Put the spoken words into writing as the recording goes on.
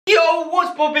Yo,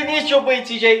 what's poppin'? It's your boy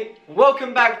TJ.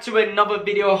 Welcome back to another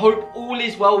video. I hope all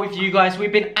is well with you guys.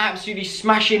 We've been absolutely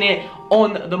smashing it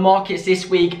on the markets this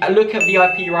week. Look at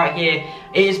VIP right here.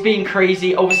 It has been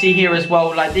crazy. Obviously here as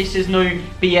well. Like, this is no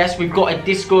BS. We've got a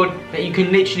Discord that you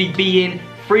can literally be in,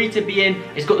 free to be in.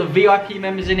 It's got the VIP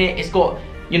members in it. It's got,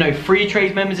 you know, free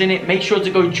trades members in it. Make sure to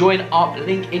go join up,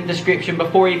 link in description,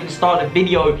 before I even start the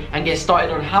video and get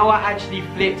started on how I actually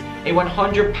flipped a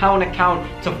 £100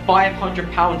 account to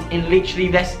 £500 in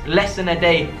literally less than a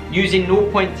day using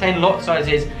 0.10 lot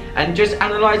sizes and just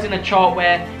analyzing a chart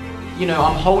where, you know,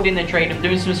 I'm holding the trade, I'm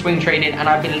doing some swing trading, and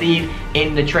I believe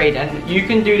in the trade. And you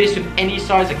can do this with any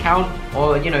size account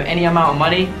or, you know, any amount of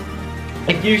money.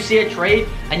 If you see a trade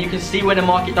and you can see where the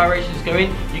market direction is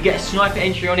going, you get a sniper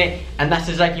entry on it, and that's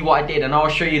exactly what I did. And I'll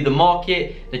show you the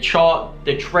market, the chart,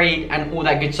 the trade, and all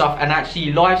that good stuff, and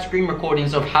actually live screen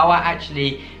recordings of how I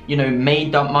actually, you know,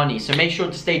 made that money. So make sure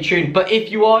to stay tuned. But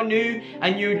if you are new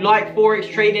and you like Forex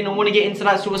trading and want to get into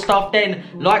that sort of stuff, then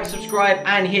like, subscribe,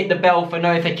 and hit the bell for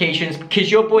notifications, because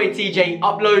your boy TJ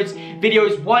uploads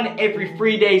videos one every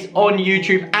 3 days on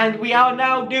YouTube, and we are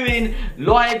now doing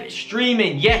live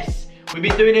streaming. Yes, we've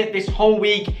been doing it this whole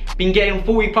week, been getting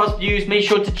 40+ views. Make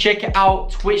sure to check it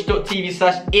out,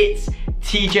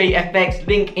 twitch.tv/itsTJFX,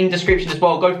 link in description as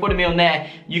well. Go follow me on there.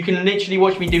 You can literally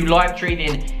watch me do live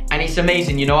trading, and it's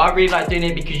amazing. You know, I really like doing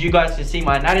it because you guys can see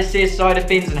my analysis side of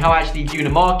things and how I actually view the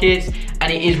markets,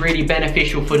 and it is really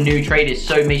beneficial for new traders.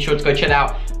 So make sure to go check it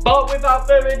out. But without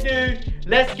further ado,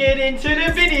 let's get into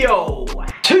the video.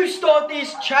 To start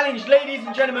this challenge, ladies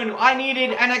and gentlemen, I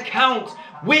needed an account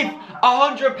with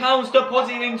 £100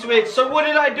 deposited into it. So what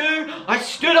did I do? I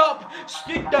stood up,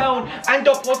 stood down, and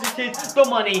deposited the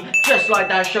money just like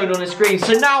that shown on the screen.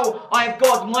 So now I've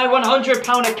got my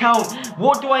 £100 account.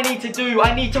 What do I need to do?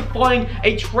 I need to find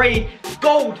a trade.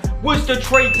 Gold was the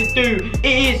trade to do.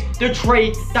 It is the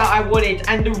trade that I wanted,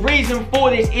 and the reason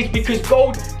for this is because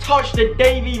gold touched the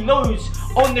daily lows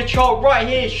on the chart right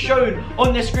here shown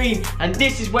on the screen, and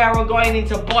this is where I'm going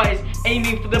into buys,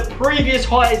 aiming for the previous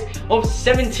highs of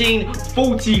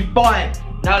 17.45.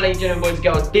 Now, ladies and gentlemen, boys and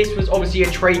girls, this was obviously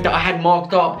a trade that I had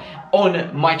marked up on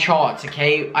my charts,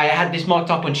 okay? I had this marked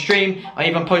up on stream. I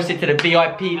even posted to the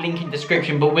VIP, link in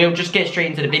description, but we'll just get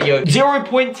straight into the video.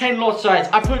 0.10 lot size.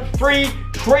 I put 3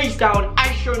 trades down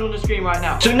as shown on the screen right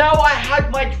now. So now I had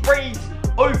my trades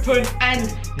open and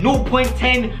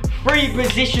 0.10 free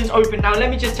positions open. Now let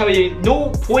me just tell you,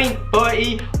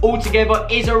 0.30 altogether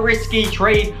is a risky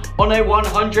trade on a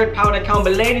 £100 account.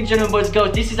 But ladies and gentlemen, boys and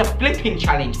girls, this is a flipping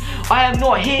challenge. I am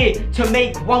not here to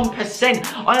make 1%.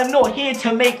 I am not here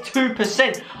to make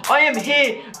 2%. I am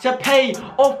here to pay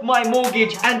off my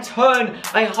mortgage and turn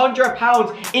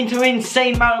 £100 into an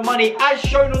insane amount of money. As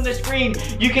shown on the screen,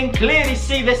 you can clearly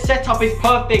see the setup is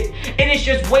perfect. It is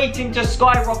just waiting to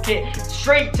skyrocket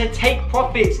straight to take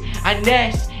profits, and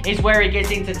this is where it gets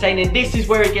entertaining. This is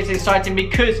where it gets exciting,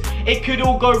 because it could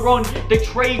all go wrong. The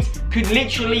trades could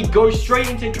literally go straight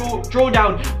into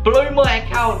drawdown, blow my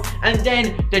account, and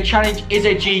then the challenge is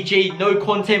a GG. No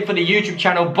content for the YouTube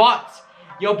channel. But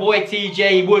your boy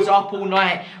TJ was up all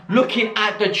night looking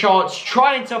at the charts,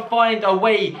 trying to find a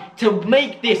way to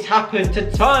make this happen,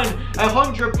 to turn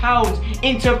 £100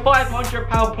 into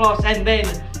 £500 plus, and then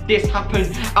this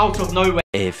happened out of nowhere.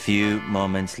 A few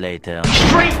moments later,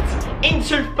 straight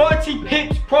into 30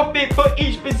 pips profit for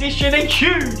each position. A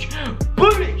huge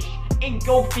bullish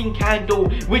engulfing candle,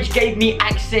 which gave me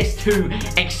access to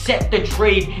accept the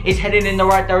trade is heading in the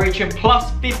right direction.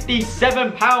 Plus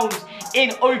 £57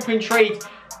 in open trades.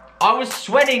 I was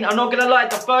sweating, I'm not gonna lie.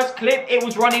 The first clip, it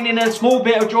was running in a small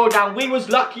bit of drawdown. We was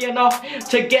lucky enough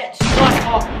to get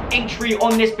sniper entry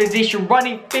on this position,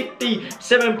 running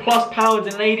 £57+.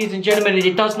 And ladies and gentlemen,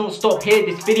 it does not stop here.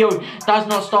 This video does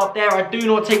not stop there. I do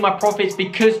not take my profits,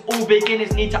 because all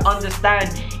beginners need to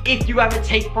understand, if you have a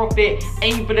take profit,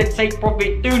 aim for the take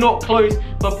profit. Do not close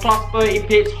for plus 30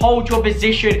 pips. Hold your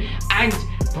position and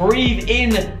breathe in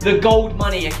the gold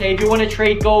money, okay? If you want to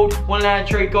trade gold, want to learn how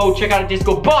to trade gold, check out the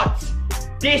Discord. But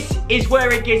this is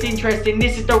where it gets interesting.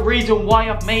 This is the reason why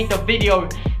I've made the video,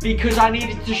 because I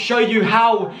needed to show you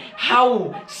how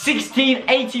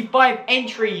 1685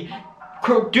 entry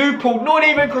quadrupled, not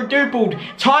even quadrupled,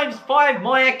 times 5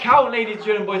 my account, ladies and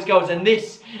gentlemen, boys and girls, and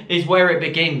this is where it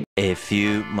begins. a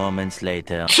few moments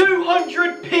later,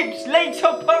 200 pips later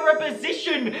per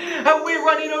position, and we're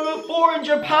running over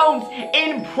 £400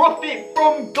 in profit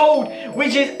from gold,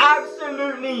 which is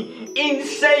absolutely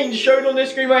insane. Shown on the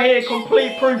screen right here,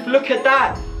 complete proof. Look at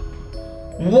that.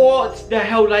 What the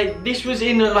hell? Like, this was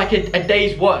in like a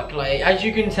day's work. Like, as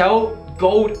you can tell,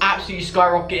 gold absolutely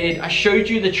skyrocketed. I showed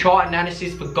you the chart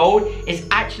analysis for gold. It's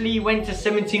actually went to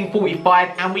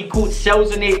 1745 and we caught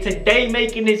sells on it today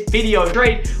making this video.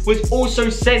 Trade was also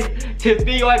sent to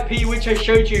VIP, which I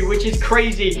showed you, which is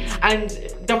crazy. And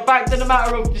the fact of the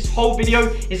matter of this whole video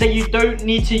is that you don't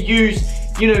need to use,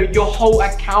 you know, your whole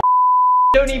account.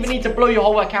 You don't even need to blow your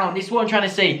whole account. This is what I'm trying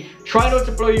to say. Try not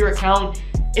to blow your account.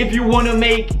 If you want to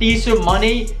make decent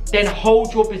money, then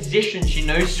hold your positions, you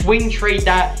know, swing trade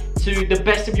that to the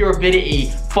best of your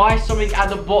ability. Buy something at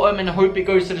the bottom and hope it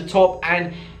goes to the top,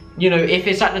 and you know, if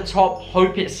it's at the top,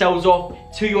 hope it sells off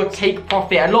to your take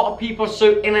profit. A lot of people are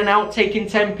so in and out, taking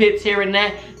 10 pips here and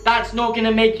there. That's not going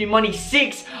to make you money.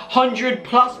 600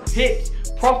 plus pips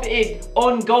profited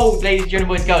on gold, ladies and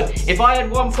gentlemen, boys and girls. If I had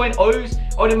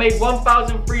 1.0s, I would have made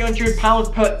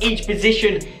 £1,300 per each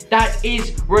position. That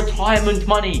is retirement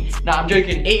money. Nah, I'm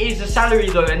joking. It is a salary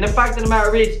though, and the fact of the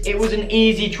matter is, it was an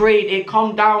easy trade. It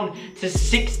come down to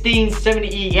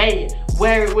 1678,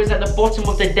 where it was at the bottom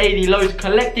of the daily lows,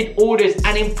 collected orders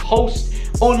and impulsed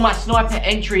on my sniper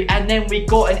entry, and then we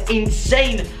got an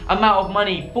insane amount of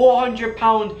money.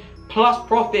 £400 plus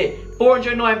profit,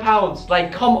 £409.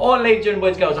 Like, come on, ladies and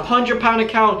boys, girls. £100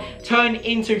 account turned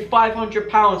into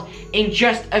 £500 in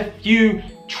just a few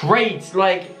trades.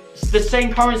 Like, it's the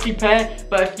same currency pair,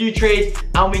 but a few trades,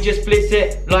 and we just flipped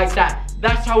it like that.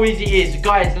 That's how easy it is.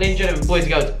 Guys, ladies and gentlemen, boys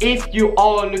and girls, if you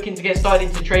are looking to get started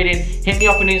into trading, hit me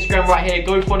up on Instagram right here.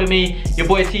 Go follow me. Your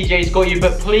boy TJ's got you.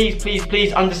 But please, please,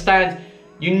 please understand,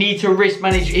 you need to risk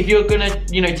manage. If you're gonna,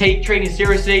 you know, take trading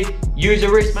seriously, use a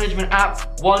risk management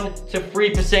app. 1 to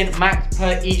 3% max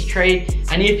per each trade.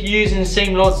 And if you're using the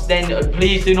same lots, then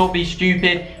please do not be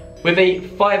stupid. With a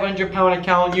 £500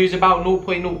 account, use about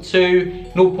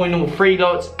 0.02, 0.03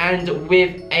 lots, and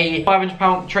with a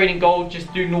 £500 trading gold,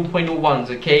 just do 0.01s,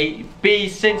 okay? Be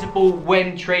sensible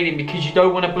when trading, because you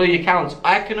don't want to blow your accounts.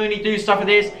 I can only do stuff like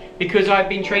this because I've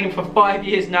been trading for 5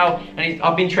 years now, and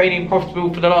I've been trading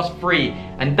profitable for the last 3,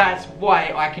 and that's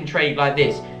why I can trade like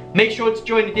this. Make sure to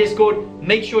join the Discord.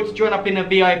 Make sure to join up in the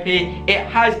VIP. It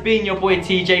has been your boy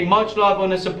TJ. Much love on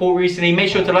the support recently. Make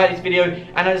sure to like this video.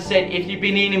 And as I said, if you've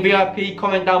been needing VIP,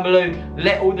 comment down below.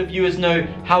 Let all the viewers know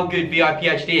how good VIP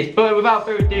actually is. But without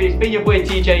further ado, it's been your boy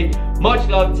TJ. Much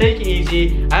love. Take it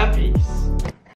easy and peace.